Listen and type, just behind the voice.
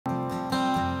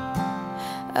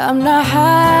I'm not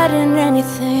hiding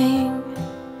anything.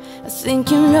 I think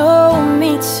you know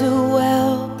me too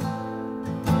well.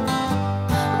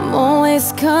 I'm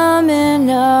always coming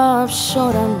up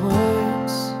short on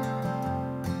words.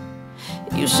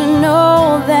 You should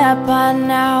know that by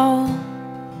now.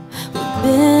 We've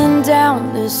been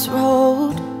down this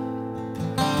road,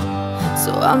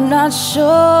 so I'm not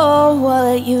sure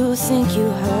what you think you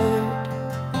heard.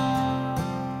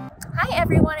 Hi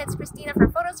everyone, it's Christina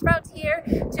from Photosprouts here.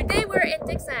 Today we're in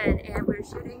Dixon and we're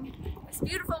shooting this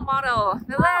beautiful model,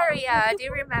 Valeria. Do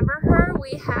you remember her?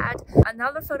 We had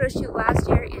another photo shoot last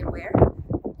year in where?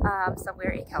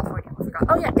 Somewhere in California. I forgot.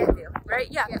 Oh yeah, Danville, right?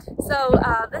 Yeah. So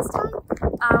this time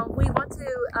we want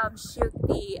to shoot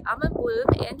the almond bloom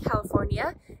in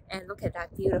California, and look at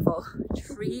that beautiful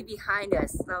tree behind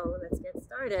us. So let's get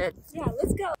started. Yeah,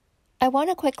 let's go. I want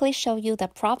to quickly show you the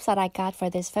props that I got for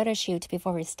this photo shoot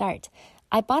before we start.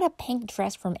 I bought a pink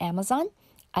dress from Amazon.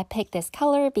 I picked this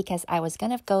color because I was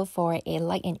gonna go for a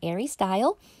light and airy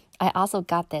style. I also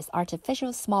got this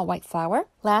artificial small white flower.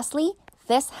 Lastly,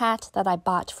 this hat that I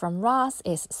bought from Ross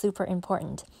is super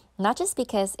important. Not just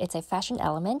because it's a fashion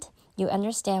element, you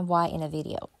understand why in a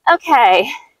video.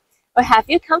 Okay, we'll have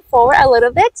you come forward a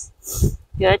little bit.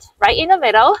 Good, right in the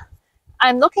middle.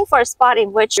 I'm looking for a spot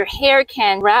in which your hair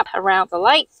can wrap around the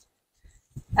light.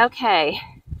 Okay,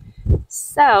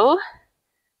 so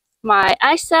my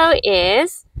ISO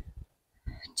is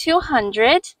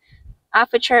 200,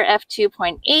 aperture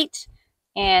f2.8,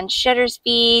 and shutter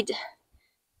speed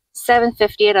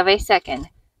 7/50th of a second.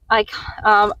 I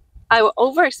will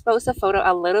overexpose the photo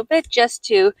a little bit just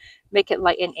to make it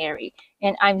light and airy.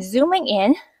 And I'm zooming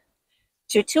in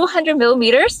to 200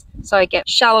 millimeters so I get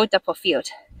shallow depth of field.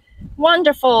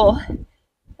 Wonderful.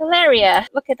 Valeria,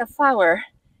 look at the flower.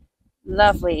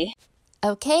 Lovely.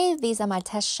 Okay, these are my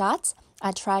test shots.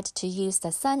 I tried to use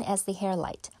the sun as the hair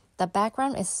light. The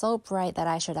background is so bright that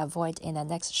I should avoid in the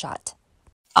next shot.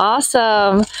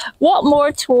 Awesome. Walk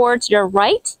more towards your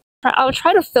right. I'll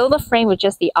try to fill the frame with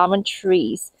just the almond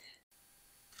trees.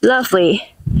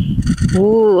 Lovely.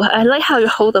 Ooh, I like how you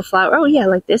hold the flower. Oh yeah,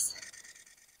 like this.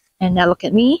 And now look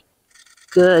at me.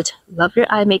 Good. Love your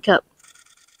eye makeup.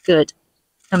 Good.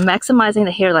 I'm maximizing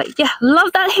the hair light. Yeah,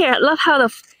 love that hair. Love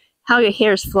how your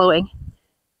hair is flowing.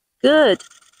 Good.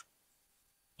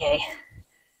 Okay.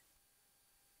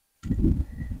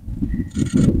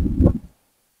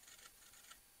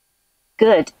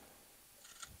 Good.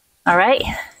 All right.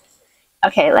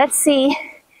 Okay, let's see.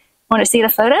 Want to see the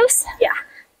photos? Yeah.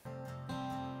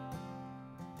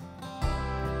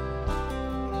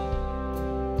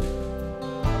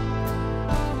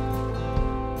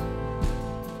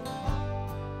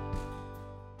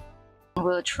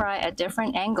 We'll try a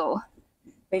different angle.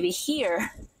 Maybe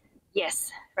here.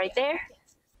 Yes, right there.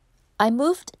 I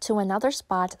moved to another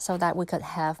spot so that we could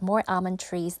have more almond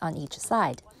trees on each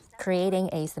side, creating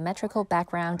a symmetrical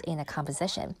background in a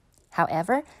composition.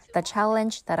 However, the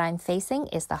challenge that I'm facing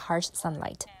is the harsh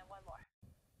sunlight.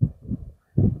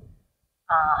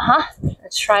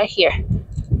 Let's try here.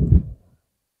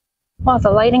 Wow,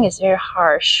 the lighting is very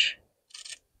harsh.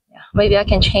 Yeah, maybe I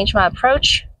can change my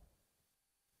approach.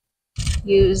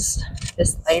 Use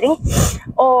this lighting,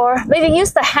 or maybe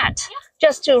use the hat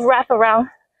just to wrap the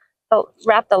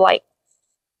light.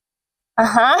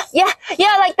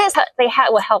 Yeah, like this. The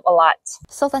hat will help a lot.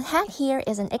 So the hat here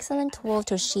is an excellent tool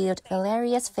to shield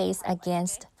Valeria's face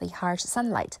against the harsh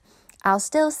sunlight. I'll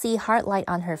still see hard light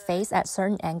on her face at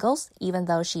certain angles, even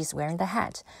though she's wearing the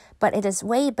hat, but it is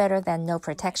way better than no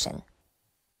protection.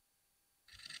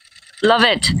 Love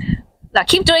it. Now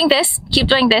keep doing this. Keep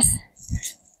doing this.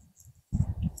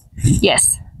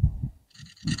 Yes.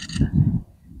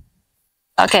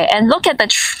 Okay, and look at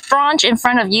the branch in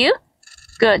front of you.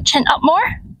 Good. Chin up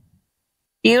more.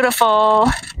 Beautiful.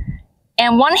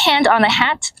 And one hand on the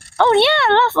hat. Oh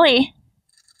yeah, lovely.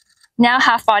 Now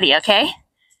half body, okay?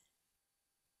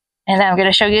 And then I'm going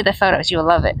to show you the photos. You'll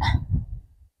love it.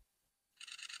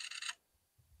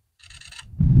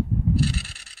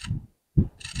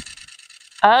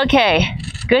 Okay,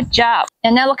 good job.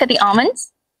 And now look at the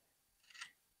almonds.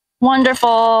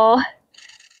 Wonderful.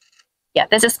 Yeah,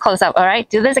 this is close up, all right?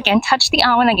 Do this again. Touch the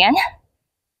almond again.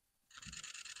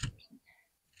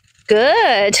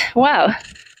 Good. Wow.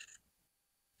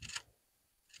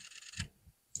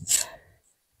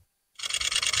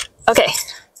 Okay.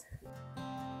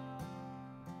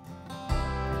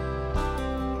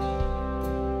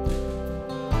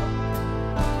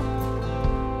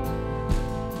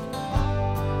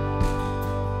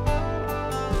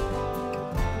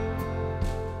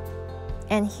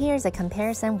 And here's a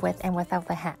comparison with and without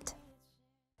the hat.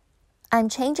 I'm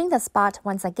changing the spot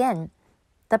once again.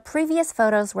 The previous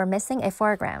photos were missing a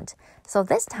foreground, so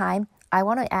this time I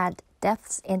want to add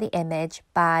depths in the image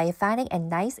by finding a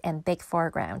nice and big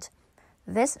foreground.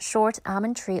 This short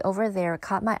almond tree over there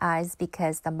caught my eyes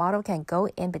because the model can go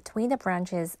in between the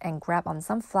branches and grab on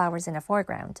some flowers in the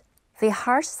foreground. The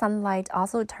harsh sunlight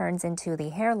also turns into the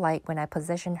hair light when I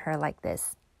position her like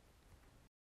this.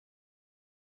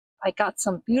 I got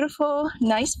some beautiful,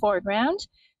 nice foreground.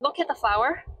 Look at the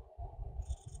flower.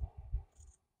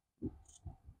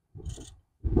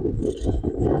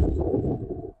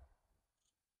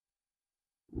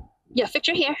 Yeah,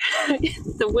 picture here.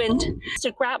 The wind.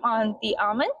 To grab on the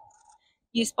almond,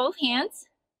 use both hands.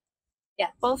 Yeah,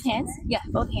 both hands. Yeah,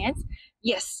 both hands.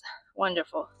 Yes,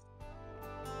 wonderful.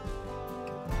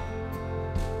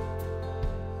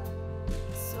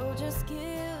 So just give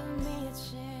me a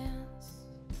chance.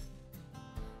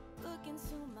 Look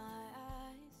into my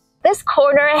eyes. This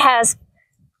corner has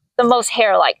the most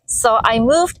hair-like, so I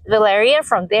moved Valeria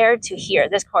from there to here,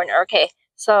 this corner. Okay,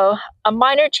 so a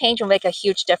minor change will make a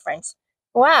huge difference.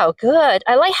 Wow, good.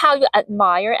 I like how you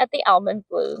admire at the almond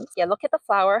blooms. Yeah, look at the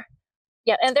flower.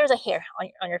 Yeah, and there's a hair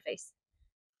on your face.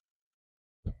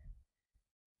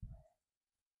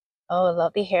 Oh,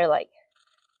 lovely hair-like.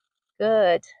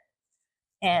 Good.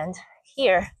 And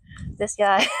here, this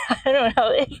guy, I don't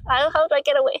know, how do I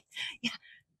get away?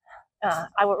 Yeah.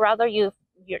 I would rather you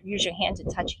use your hand to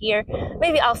touch here.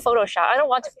 Maybe I'll Photoshop. I don't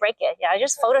want to break it. Yeah, I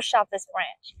just Photoshop this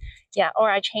branch. Yeah,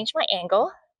 or I change my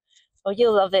angle. Oh,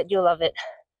 you love it. You love it.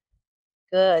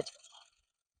 Good.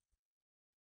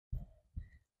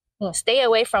 Stay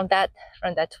away from that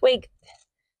twig.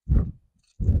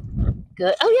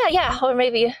 Good. Oh yeah. Or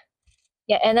maybe,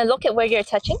 yeah. And then look at where you're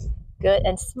touching. Good.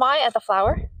 And smile at the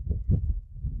flower.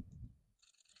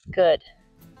 Good.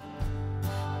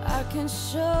 I can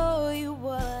show you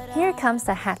what Here comes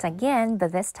the hat again,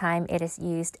 but this time it is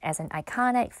used as an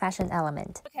iconic fashion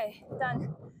element. Okay,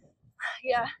 done.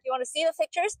 Yeah, you want to see the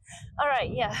pictures? All right,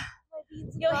 yeah.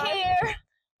 Your hair.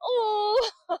 Oh.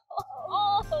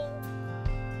 Oh.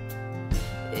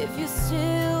 If you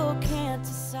still can't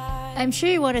decide. I'm sure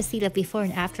you want to see the before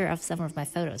and after of some of my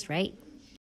photos, right?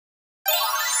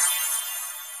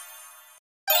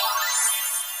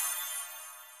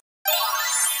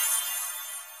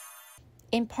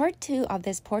 In part 2 of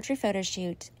this portrait photo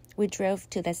shoot, we drove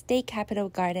to the state capitol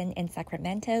garden in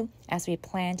Sacramento as we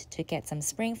planned to get some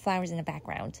spring flowers in the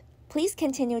background. Please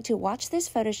continue to watch this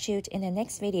photo shoot in the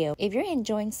next video. If you're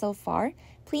enjoying so far,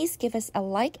 please give us a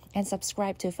like and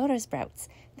subscribe to Photosprouts.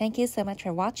 Thank you so much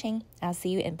for watching. I'll see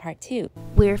you in part 2.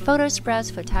 We're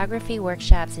Photosprouts photography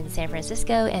workshops in San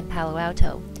Francisco and Palo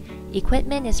Alto.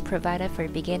 Equipment is provided for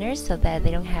beginners so that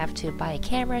they don't have to buy a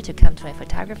camera to come to a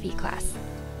photography class.